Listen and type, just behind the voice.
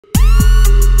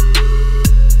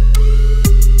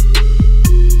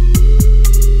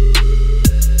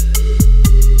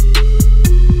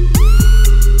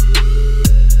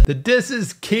The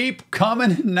disses keep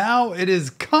coming. Now it is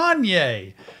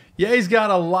Kanye. Ye's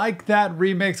Gotta Like That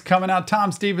remix coming out.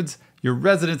 Tom Stevens, your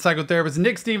resident psychotherapist.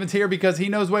 Nick Stevens here because he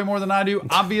knows way more than I do,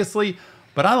 obviously.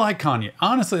 But I like Kanye.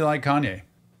 Honestly, I like Kanye.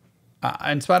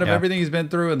 In spite of everything he's been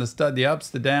through and the ups,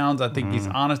 the downs, I think he's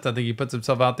honest. I think he puts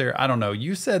himself out there. I don't know.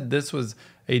 You said this was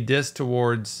a diss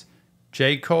towards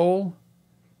J. Cole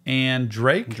and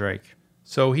Drake? Drake.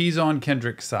 So he's on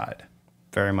Kendrick's side.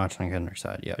 Very much on Kendrick's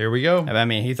side, yeah. Here we go. I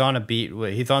mean, he's on a beat.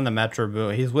 He's on the Metro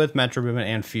Boomin. He's with Metro Boomin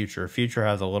and Future. Future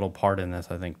has a little part in this,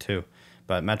 I think, too.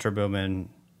 But Metro Boomin,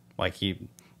 like they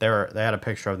had a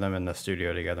picture of them in the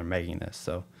studio together making this.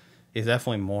 So he's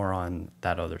definitely more on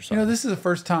that other side. You know, this is the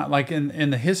first time, like in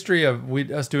the history of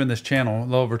us doing this channel, a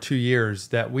little over 2 years,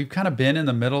 that we've kind of been in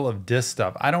the middle of diss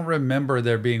stuff. I don't remember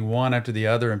there being one after the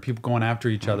other and people going after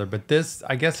each other. But this,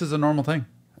 I guess, is a normal thing.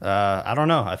 I don't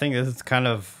know. I think this is kind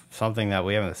of something that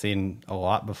we haven't seen a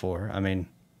lot before. I mean,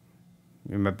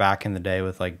 remember back in the day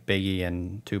with like Biggie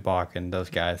and Tupac and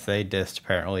those guys, they dissed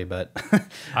apparently, but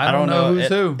I don't know who's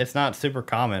who. It's not super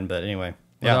common, but anyway.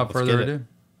 Without further ado.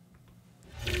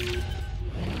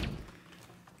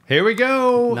 Here we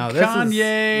go. Now,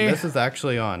 Kanye. This is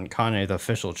actually on Kanye's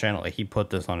official channel. Like, he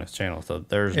put this on his channel, so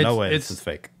there's no way this is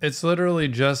fake. It's literally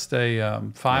just a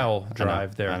file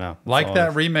drive there. I know. Like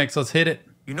that remix. Let's hit it.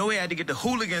 You know we had to get the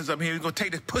hooligans up here. We're going to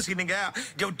take this pussy nigga out.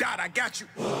 Yo, Dot, I got you.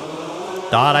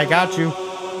 Dot, I got you.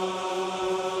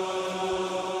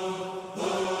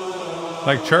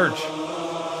 Like church.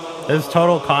 This is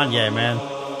total Kanye, man.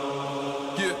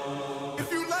 Yeah.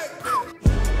 If you like.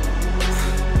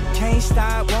 Can't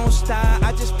stop, won't stop.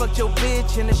 I just fucked your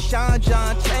bitch in a Sean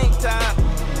John tank top.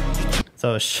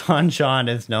 So Sean John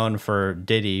is known for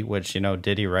Diddy, which, you know,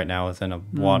 Diddy right now is in a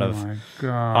wad of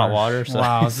hot water. So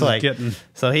wow, it's like,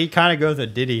 so he kind of goes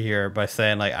at Diddy here by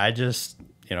saying, like, I just,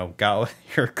 you know, got with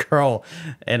your girl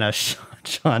in a Sean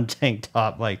John tank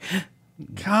top. Like,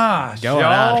 gosh, going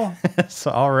out.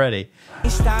 So already.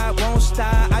 Can't stop, won't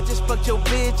stop. I just fucked your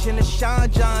bitch in a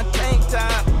Sean John tank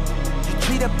top. You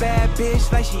treat a bad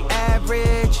bitch like she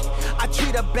average. I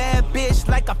treat a bad bitch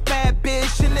like a fat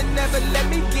bitch, and they never let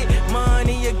me get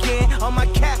money again. On my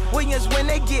Cat Williams when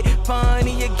they get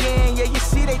funny again. Yeah, you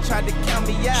see they tried to count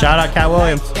me out. Shout out Cat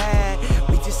Williams.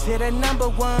 We just hit a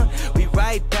 #1. We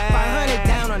right back. 500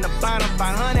 down on the bottom,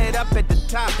 500 up at the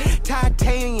top.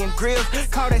 Titanium grills,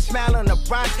 call that smile on the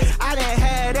rocks. I done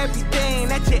had everything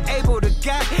that you're able to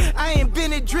got. I ain't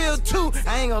been a drill too.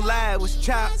 I ain't gonna lie, it was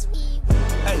chopped.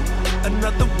 Hey,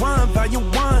 another one,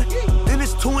 volume 1. Then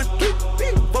it's 2 and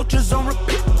 3. Vultures on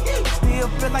repeat. Still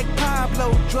feel like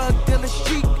Pablo, drug dealer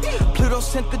chic. Pluto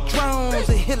sent the drones,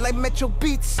 a hit like Metro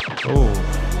Beats. Oh,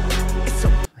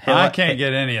 I can't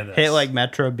get any of this. Hit like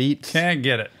Metro Beats. Can't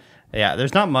get it. Yeah,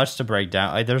 there's not much to break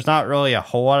down. Like, there's not really a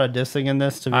whole lot of dissing in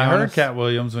this, to be honest. I heard Cat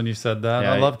Williams when you said that.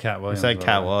 Yeah, I love Cat Williams. You said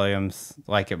Cat Williams,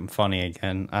 like it funny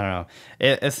again. I don't know.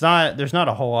 It's not. There's not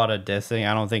a whole lot of dissing.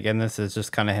 I don't think in this. It's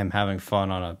just kind of him having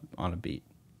fun on a beat.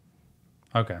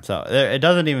 Okay. So it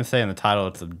doesn't even say in the title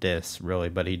it's a diss really,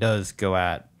 but he does go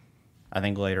at, I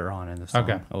think later on in the song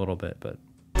a little bit, but.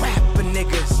 Rapper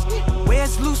niggas,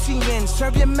 where's Lucien?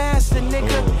 Serve your master,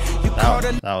 nigga. Ooh, You called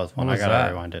a. That was one. I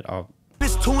gotta rewind it. Oh.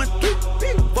 It's 2 and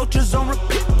 3. Vultures on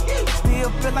repeat.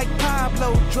 Still feel like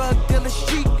Pablo, drug dealer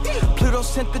chic. Pluto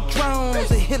sent the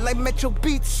drones, a hit like Metro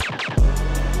Beats.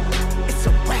 It's a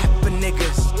rapper,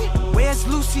 niggas. Where's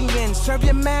Lucien? Serve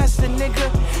your master,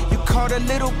 nigga. You caught a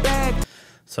little bag.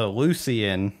 So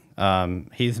Lucien,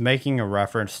 he's making a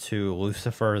reference to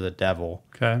Lucifer the devil.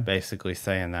 Okay. Basically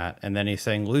saying that. And then he's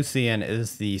saying Lucien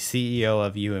is the CEO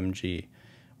of UMG,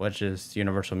 which is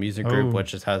Universal Music Group,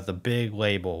 which has the big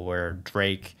label where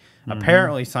Drake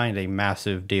apparently signed a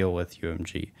massive deal with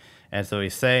UMG. And so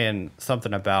he's saying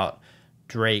something about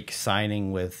Drake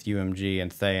signing with UMG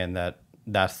and saying that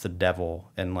that's the devil.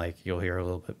 And like, you'll hear a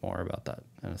little bit more about that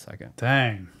in a second.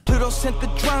 Dang. Pluto sent the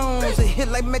drones, a hit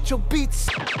like Metro Beats.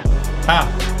 Ah.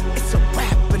 It's a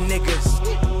rapper,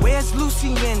 niggas. Where's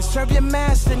Lucien? Serve your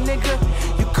master,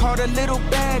 nigga. You caught a little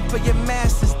bag for your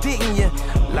masters, didn't you?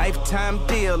 Lifetime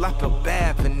deal. I feel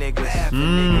bad for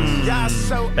niggas. Y'all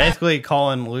so basically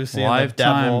calling Lucien the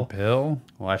devil. Pill?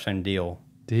 Lifetime deal.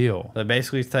 Deal. They're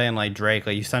basically saying like Drake,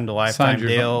 like you signed a lifetime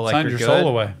deal, like signed you're your good, soul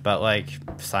away. But like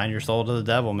sign your soul to the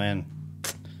devil, man.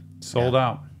 Sold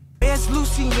out. Where's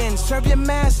Lucien? Serve your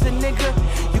master,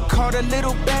 nigga. You caught a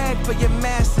little bag for your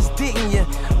masters, didn't you?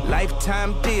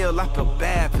 Lifetime deal. I feel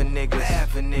bad for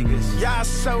niggas. Y'all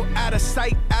so out of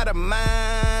sight, out of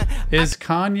mind. Is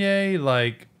Kanye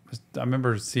like? I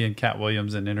remember seeing Cat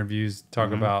Williams in interviews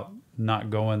talk about not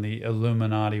going the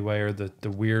Illuminati way or the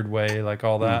weird way, like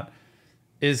all that.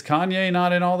 Is Kanye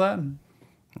not in all that?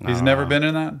 He's never been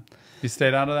in that? He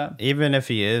stayed out of that? Even if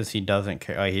he is, he doesn't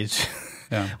care. Like, he's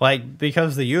Yeah. like,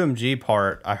 because the UMG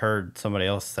part, I heard somebody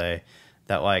else say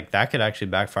that like that could actually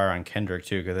backfire on Kendrick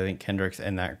too, because I think Kendrick's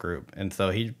in that group, and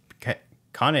so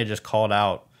Kanye just called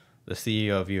out the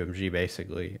CEO of UMG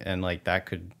basically, and like that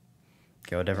could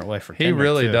go a different way for Kendrick. He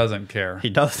really too. doesn't care. He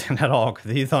doesn't at all,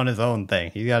 because he's on his own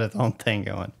thing. He's got his own thing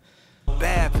going.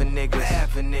 Bad for niggas, bad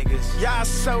for niggas. Y'all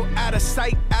so out of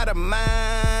sight, out of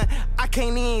mind. I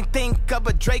can't even think of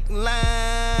a Drake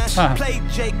line. Play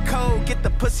J. Cole, get the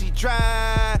pussy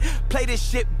dry. Play this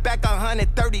shit back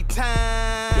 130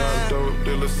 times. Young dope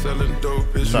dealer selling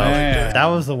dope. It's So Damn. that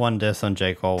was the one diss on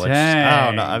J. Cole, which I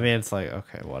don't know. I mean, it's like,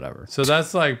 okay, whatever. So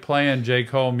that's like playing J.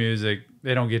 Cole music.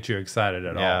 They don't get you excited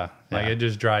at Yeah, all. Like, yeah. it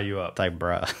just dry you up. It's like,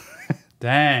 bruh.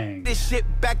 Dang. This shit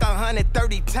back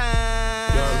 130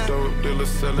 times. Young dope dealer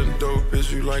selling dope.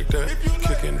 Is you like that?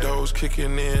 Kicking doors,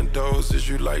 kicking in doors. Is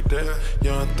you like that?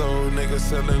 Young throw nigga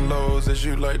selling lows. Is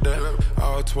you like that?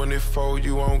 All 24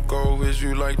 you won't go. Is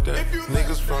you like that?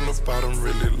 Niggas from the bottom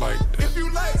really like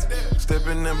that.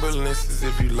 Stepping in balances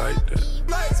if you like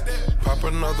that. Pop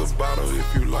another bottle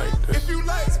if you like that. He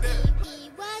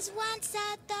was once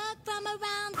a thug from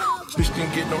around the world. Bitch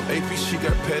didn't get no AP, she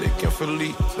got Patek and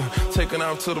Philippe. Taking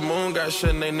off to the moon, got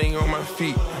Chanel on my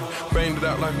feet. Banged it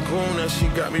out like a goon, and she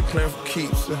got me playing for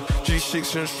keeps.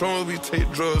 G6 and strong, we take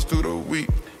drugs through the week.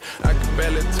 I can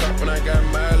barely talk when I got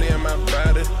Miley in my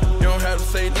body. You don't have to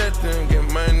say nothing, get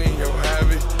money in your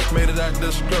hobby. Made it out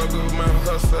the struggle, my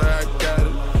hustle, I got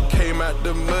it. Came out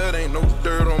the mud, ain't no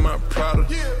dirt on my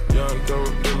product. Young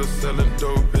dope dealer selling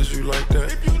dope, is you like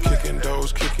that? Kicking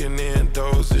doors, kicking in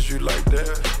doors, is you like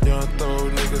that? Young throw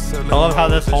nigga selling I love how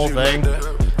this hoes, is whole you like thing,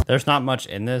 that? there's not much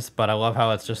in this, but I love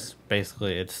how it's just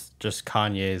basically, it's just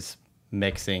Kanye's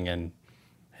mixing and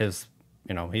his,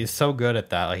 you know, he's so good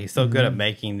at that. Like, he's so good at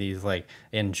making these like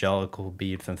angelical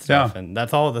beats and stuff. Yeah. And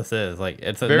that's all this is. Like,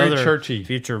 it's Very another churchy.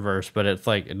 future verse, but it's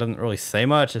like, it doesn't really say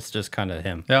much. It's just kind of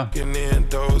him. Yeah. Kicking in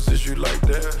doors, is you like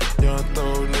that? Young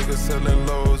throw nigga selling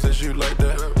lows, is you like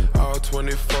that? All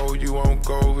 24 you won't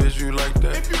go, is you like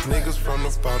that? Niggas from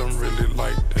the bottom really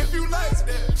like that.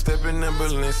 Stepping in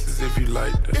balances if you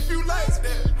like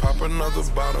that. Pop another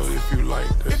bottle if you like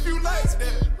that.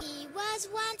 He was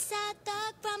once a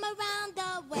thug from around the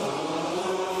world.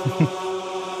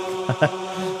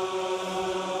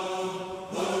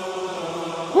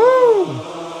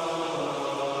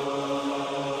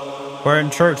 We're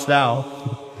in church now.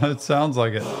 It sounds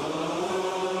like it.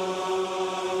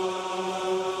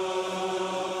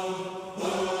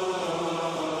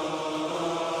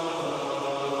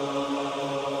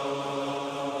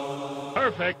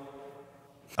 Perfect.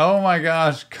 Oh my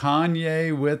gosh,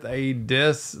 Kanye with a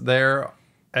diss there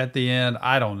at the end.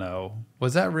 I don't know.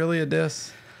 Was that really a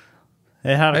diss?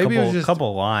 It had a Maybe it was just-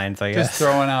 couple lines, I guess. Just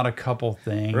throwing out a couple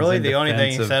things. Really, in the only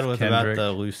thing he defense said of was Kendrick. about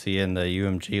the Lucy and the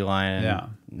UMG line, and Yeah.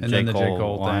 And then the J.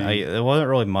 Cole line. thing. It wasn't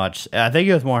really much. I think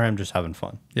it was more him just having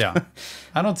fun. Yeah.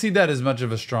 I don't see that as much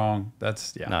of a strong.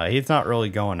 That's, yeah. No, he's not really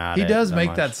going at He it. does that make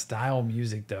much. that style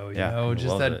music, though. You Yeah, know, I just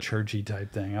love that it. churchy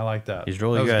type thing. I like that. He's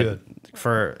really That was good.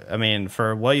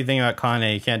 For what you think about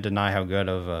Kanye, you can't deny how good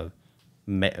of a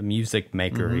music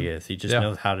maker he is. He just Yeah.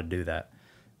 knows how to do that.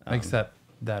 Makes that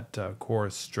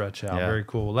chorus stretch out. Yeah. Very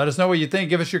cool. Let us know what you think.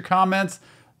 Give us your comments.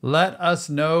 Let us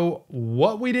know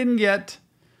what we didn't get,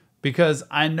 because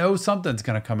I know something's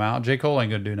going to come out. J. Cole ain't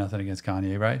going to do nothing against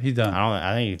Kanye, right? He's done.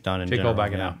 I think he's done in J. Cole general.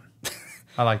 backing yeah. out.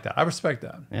 I like that. I respect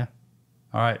that. Yeah.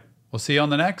 All right. We'll see you on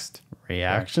the next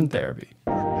Reaction therapy.